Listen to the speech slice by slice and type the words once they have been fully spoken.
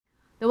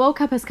The World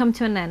Cup has come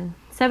to an end.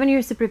 7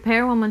 years to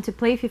prepare, 1 month to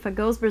play, FIFA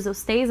goes, Brazil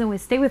stays, and we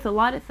stay with a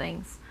lot of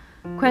things.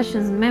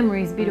 Questions,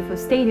 memories, beautiful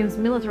stadiums,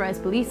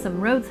 militarized police,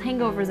 some roads,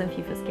 hangovers, and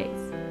FIFA's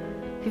case.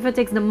 FIFA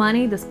takes the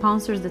money, the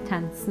sponsors, the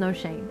tents, no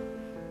shame.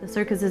 The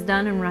circus is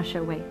done and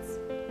Russia waits.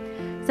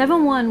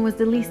 7-1 was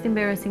the least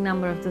embarrassing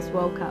number of this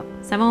World Cup.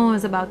 7-1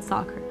 was about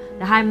soccer.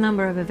 The high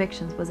number of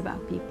evictions was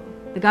about people.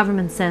 The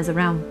government says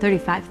around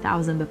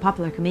 35,000, but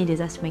popular committees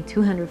estimate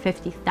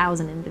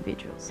 250,000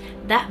 individuals.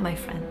 That, my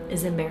friend,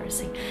 is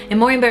embarrassing. And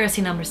more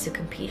embarrassing numbers to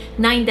compete.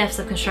 9 deaths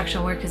of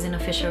construction workers in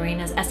official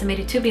arenas,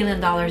 estimated $2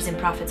 billion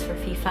in profits for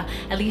FIFA,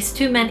 at least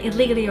 2 men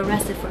illegally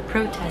arrested for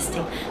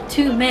protesting,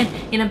 2 men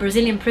in a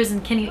Brazilian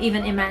prison, can you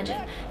even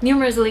imagine?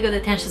 Numerous illegal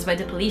detentions by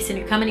the police, and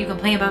you come and you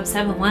complain about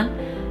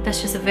 7-1?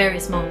 That's just a very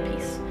small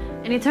piece.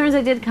 And it turns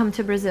I did come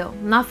to Brazil,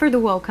 not for the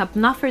World Cup,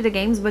 not for the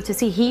games, but to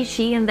see he,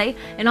 she, and they,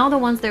 and all the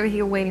ones that were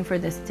here waiting for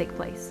this to take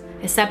place.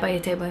 I sat by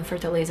a table in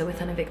Fortaleza with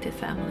an evicted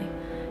family.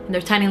 In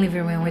their tiny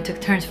living room, we took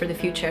turns for the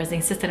few chairs. They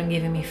insisted on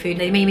giving me food.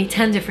 They made me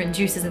 10 different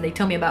juices, and they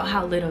told me about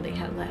how little they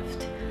had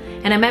left.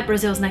 And I met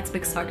Brazil's next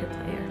big soccer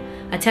player.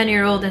 A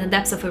 10-year-old in the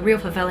depths of a real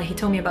favela. He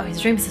told me about his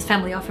dreams, his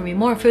family offered me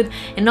more food,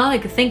 and all I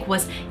could think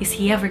was, is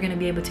he ever going to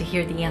be able to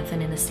hear the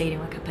anthem in the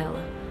stadium a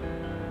cappella?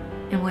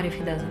 And what if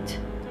he doesn't?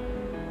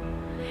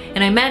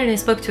 And I met and I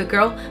spoke to a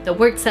girl that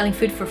worked selling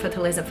food for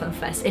Fortaleza Fan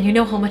Fest. And you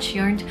know how much she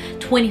earned?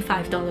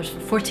 $25 for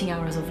 14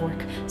 hours of work.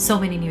 So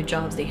many new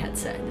jobs, they had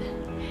said.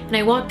 And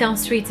I walked down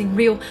streets in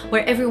Rio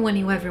where everyone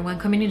knew everyone.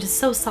 Community is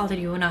so solid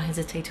you will not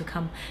hesitate to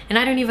come. And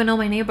I don't even know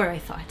my neighbor, I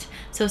thought.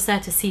 So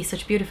sad to see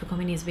such beautiful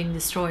communities being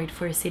destroyed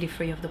for a city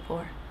free of the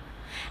poor.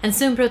 And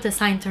soon protest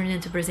signs turned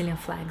into Brazilian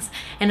flags.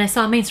 And I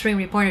saw mainstream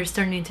reporters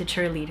turn into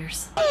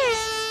cheerleaders.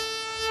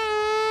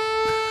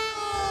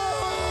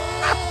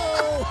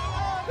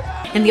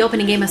 In the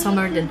opening game, I saw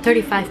more than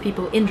 35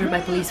 people injured by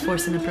police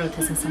force in a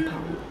protest in São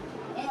Paulo.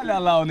 Olha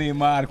lá o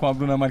Neymar com a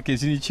Bruna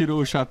Marquezine tirou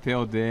o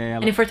chapéu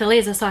dela. And in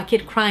Fortaleza, I saw a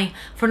kid crying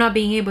for not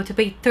being able to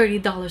pay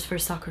 $30 for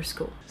soccer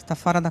school. Está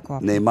fora da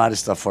Copa. Neymar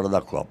está fora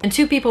da Copa. And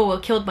 2 people were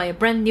killed by a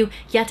brand new,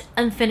 yet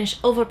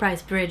unfinished,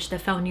 overpriced bridge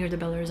that fell near the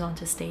Belo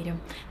Horizonte stadium.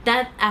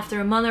 That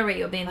after a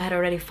monorail being had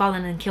already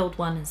fallen and killed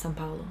 1 in São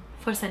Paulo.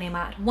 Força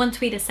Neymar. 1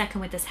 tweet a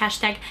second with this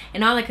hashtag,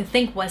 and all I could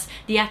think was,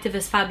 the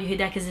activist Fabio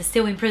Hidekis is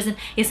still in prison.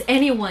 Is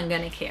anyone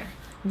gonna care?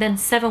 Then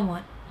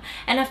 7-1.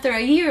 And after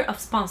a year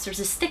of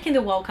sponsors sticking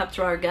the World Cup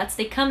through our guts,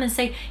 they come and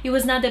say it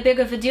was not that big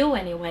of a deal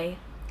anyway.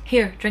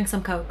 Here, drink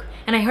some Coke.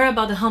 And I heard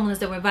about the homeless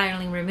that were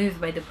violently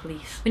removed by the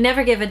police. We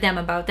never gave a damn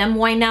about them.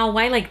 Why now?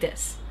 Why like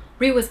this?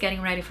 Rio was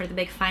getting ready for the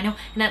big final,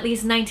 and at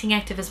least 19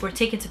 activists were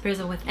taken to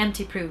prison with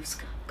empty proofs.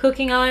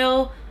 Cooking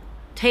oil,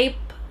 tape,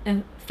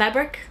 and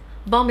fabric.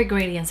 Bomb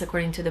ingredients,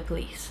 according to the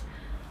police.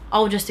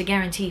 All just to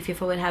guarantee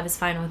FIFA would have his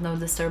final with no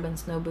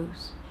disturbance, no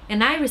booze.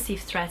 And I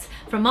received threats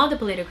from all the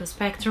political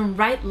spectrum,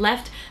 right,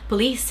 left,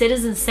 police,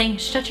 citizens saying,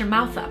 shut your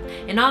mouth up.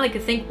 And all I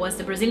could think was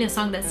the Brazilian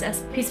song that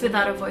says, peace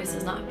without a voice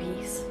is not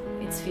peace,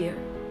 it's fear.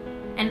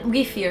 And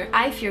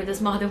I fear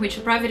this model in which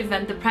a private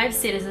event deprives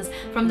citizens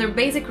from their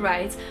basic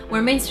rights,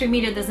 where mainstream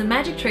media does the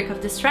magic trick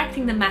of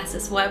distracting the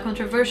masses while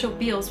controversial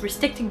bills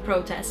restricting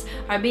protests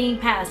are being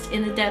passed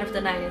in the dead of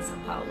the night in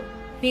São Paulo.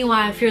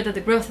 Meanwhile, I fear that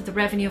the growth of the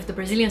revenue of the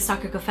Brazilian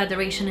Soccer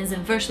Confederation is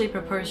inversely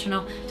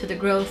proportional to the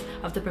growth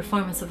of the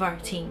performance of our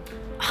team.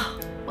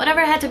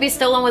 Whatever had to be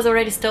stolen was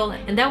already stolen.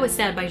 And that was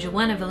said by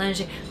Joana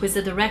Avelange, who is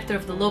the director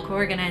of the local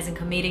organizing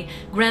committee,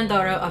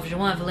 granddaughter of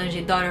João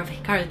Avelange, daughter of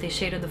Ricardo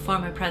Teixeira, the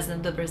former president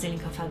of the Brazilian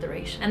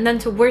Confederation. And then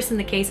to worsen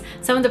the case,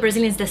 some of the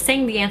Brazilians that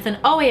sang the anthem,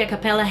 always a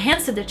cappella,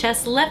 hands to the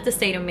chest, left the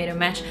stadium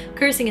mid-match,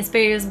 cursing his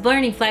players,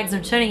 burning flags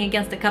and turning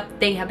against the cup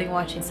they have been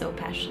watching so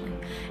passionately.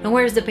 And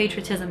where's the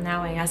patriotism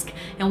now, I ask?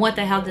 And what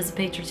the hell does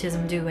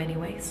patriotism do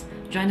anyways?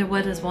 Join the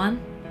world as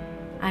one?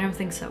 I don't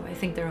think so. I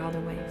think there are other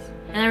ways.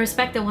 And I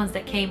respect the ones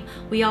that came.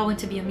 We all want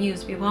to be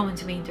amused. We all want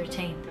to be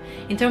entertained.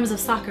 In terms of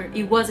soccer,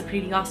 it was a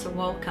pretty awesome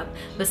World Cup.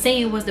 But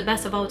saying it was the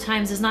best of all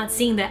times is not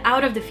seeing that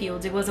out of the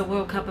fields it was a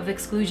World Cup of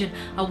exclusion,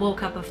 a World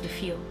Cup of the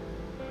field.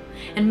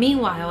 And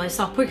meanwhile, I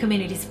saw poor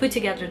communities put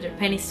together their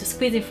pennies to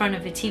squeeze in front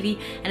of the TV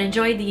and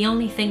enjoy the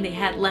only thing they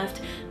had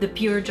left, the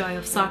pure joy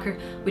of soccer,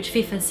 which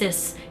FIFA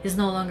insists is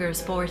no longer a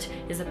sport,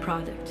 is a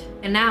product.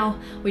 And now,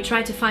 we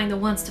try to find the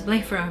ones to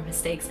blame for our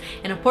mistakes.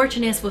 And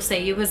opportunists will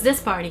say it was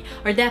this party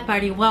or that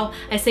party. Well,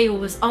 I say it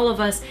was all of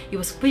us, it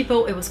was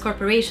people, it was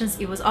corporations,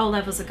 it was all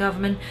levels of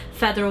government,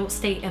 federal,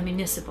 state, and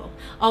municipal.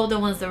 All the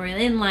ones that were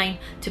in line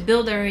to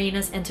build their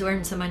arenas and to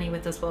earn some money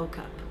with this World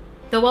Cup.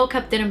 The World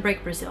Cup didn't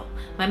break Brazil.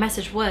 My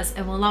message was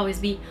and will always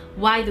be,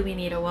 why do we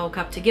need a World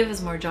Cup to give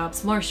us more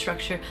jobs, more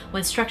structure,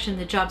 when structure in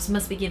the jobs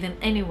must be given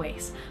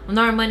anyways? When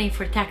our money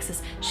for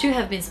taxes should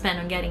have been spent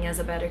on getting us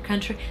a better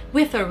country,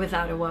 with or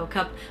without a World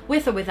Cup,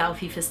 with or without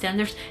FIFA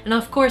standards, and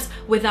of course,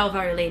 without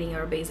violating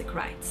our basic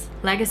rights.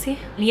 Legacy?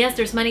 And yes,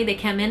 there's money that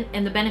came in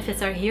and the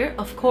benefits are here,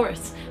 of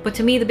course. But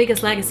to me, the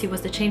biggest legacy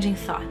was the changing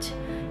thought.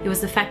 It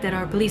was the fact that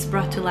our police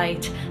brought to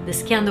light the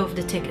scandal of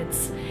the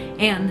tickets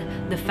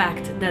and the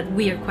fact that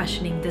we are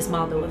questioning this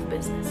model of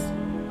business.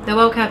 The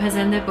World Cup has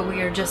ended, but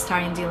we are just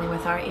starting dealing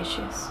with our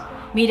issues.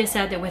 Media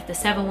said that with the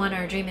 7-1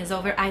 our dream is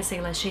over. I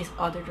say let's chase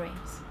other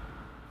dreams.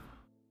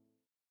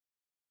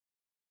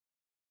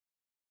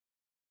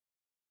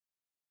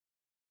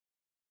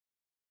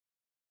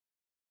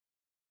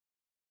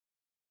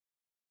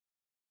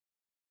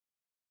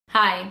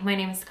 Hi, my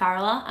name is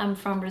Carla. I'm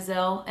from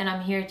Brazil and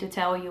I'm here to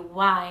tell you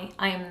why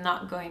I am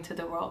not going to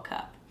the World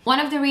Cup. One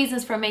of the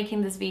reasons for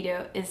making this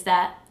video is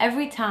that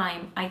every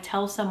time I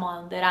tell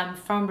someone that I'm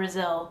from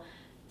Brazil,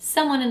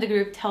 someone in the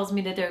group tells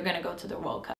me that they're gonna go to the World Cup.